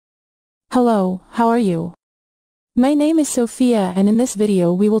Hello, how are you? My name is Sophia, and in this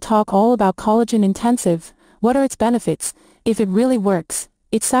video we will talk all about Kollagen Intensiv, what are its benefits, if it really works,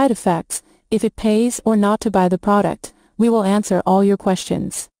 its side effects, if it pays or not to buy the product. We will answer all your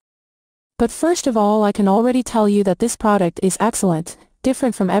questions. But first of all, I can already tell you that this product is excellent,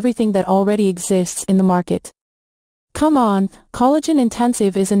 different from everything that already exists in the market. Come on, Kollagen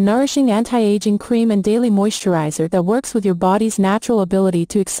Intensiv is a nourishing anti-aging cream and daily moisturizer that works with your body's natural ability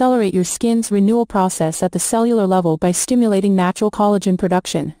to accelerate your skin's renewal process at the cellular level by stimulating natural collagen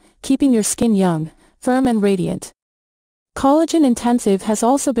production, keeping your skin young, firm and radiant. Kollagen Intensiv has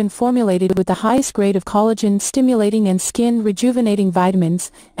also been formulated with the highest grade of collagen-stimulating and skin-rejuvenating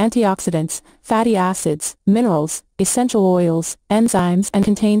vitamins, antioxidants, fatty acids, minerals, essential oils, enzymes, and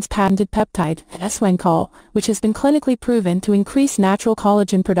contains patented peptide, wrinkles, which has been clinically proven to increase natural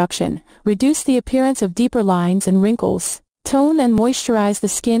collagen production, reduce the appearance of deeper lines and wrinkles, tone and moisturize the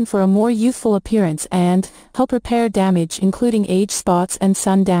skin for a more youthful appearance, and help repair damage including age spots and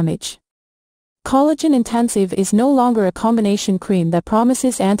sun damage. Kollagen Intensiv is no longer a combination cream that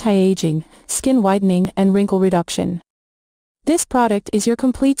promises anti-aging, skin whitening, and wrinkle reduction. This product is your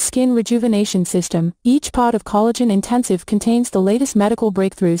complete skin rejuvenation system. Each pod of Kollagen Intensiv contains the latest medical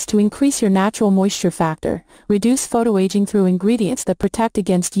breakthroughs to increase your natural moisture factor, reduce photoaging through ingredients that protect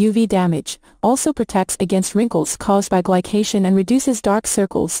against UV damage, also protects against wrinkles caused by glycation and reduces dark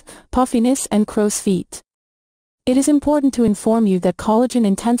circles, puffiness and crow's feet. It is important to inform you that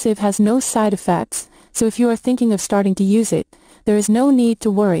Kollagen Intensiv has no side effects, so if you are thinking of starting to use it, there is no need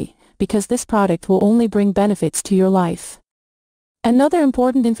to worry, because this product will only bring benefits to your life. Another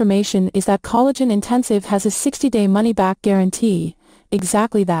important information is that Kollagen Intensiv has a 60-day money-back guarantee.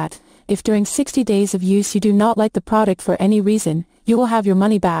 Exactly that. If during 60 days of use you do not like the product for any reason, you will have your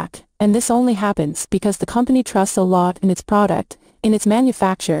money back, and this only happens because the company trusts a lot in its product, in its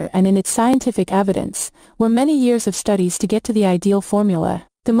manufacture and in its scientific evidence, were many years of studies to get to the ideal formula,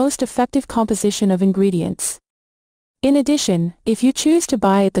 the most effective composition of ingredients. In addition, if you choose to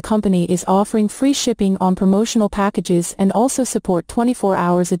buy it, the company is offering free shipping on promotional packages and also support 24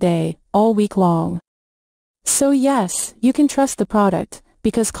 hours a day, all week long. So yes, you can trust the product,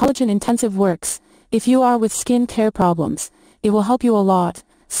 because Kollagen Intensiv works. If you are with skin care problems, it will help you a lot.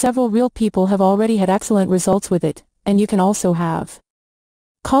 Several real people have already had excellent results with it, and you can also have.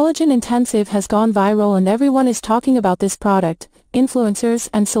 Kollagen Intensiv has gone viral and everyone is talking about this product. Influencers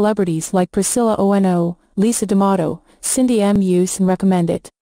and celebrities like Priscila ONO, Lisa D'Amato, Cindy M use and recommend it.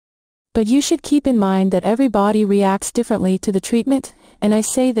 But you should keep in mind that every body reacts differently to the treatment, and I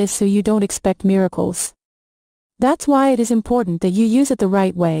say this so you don't expect miracles. That's why it is important that you use it the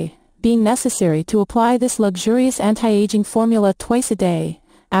right way, being necessary to apply this luxurious anti-aging formula twice a day,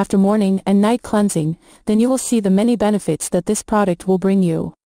 after morning and night cleansing, then you will see the many benefits that this product will bring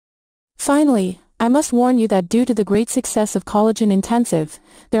you. Finally, I must warn you that due to the great success of Kollagen Intensiv,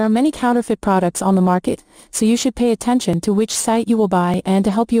 there are many counterfeit products on the market, so you should pay attention to which site you will buy, and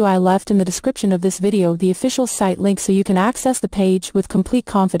to help you I left in the description of this video the official site link so you can access the page with complete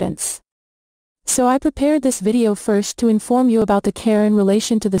confidence. So I prepared this video first to inform you about the care in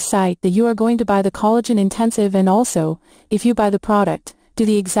relation to the site that you are going to buy the Kollagen Intensiv, and also, if you buy the product, do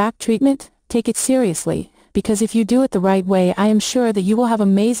the exact treatment, take it seriously, because if you do it the right way, I am sure that you will have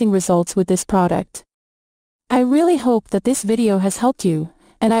amazing results with this product. I really hope that this video has helped you,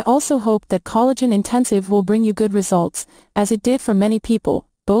 and I also hope that Kollagen Intensiv will bring you good results, as it did for many people,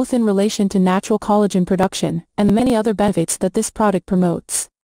 both in relation to natural collagen production, and the many other benefits that this product promotes.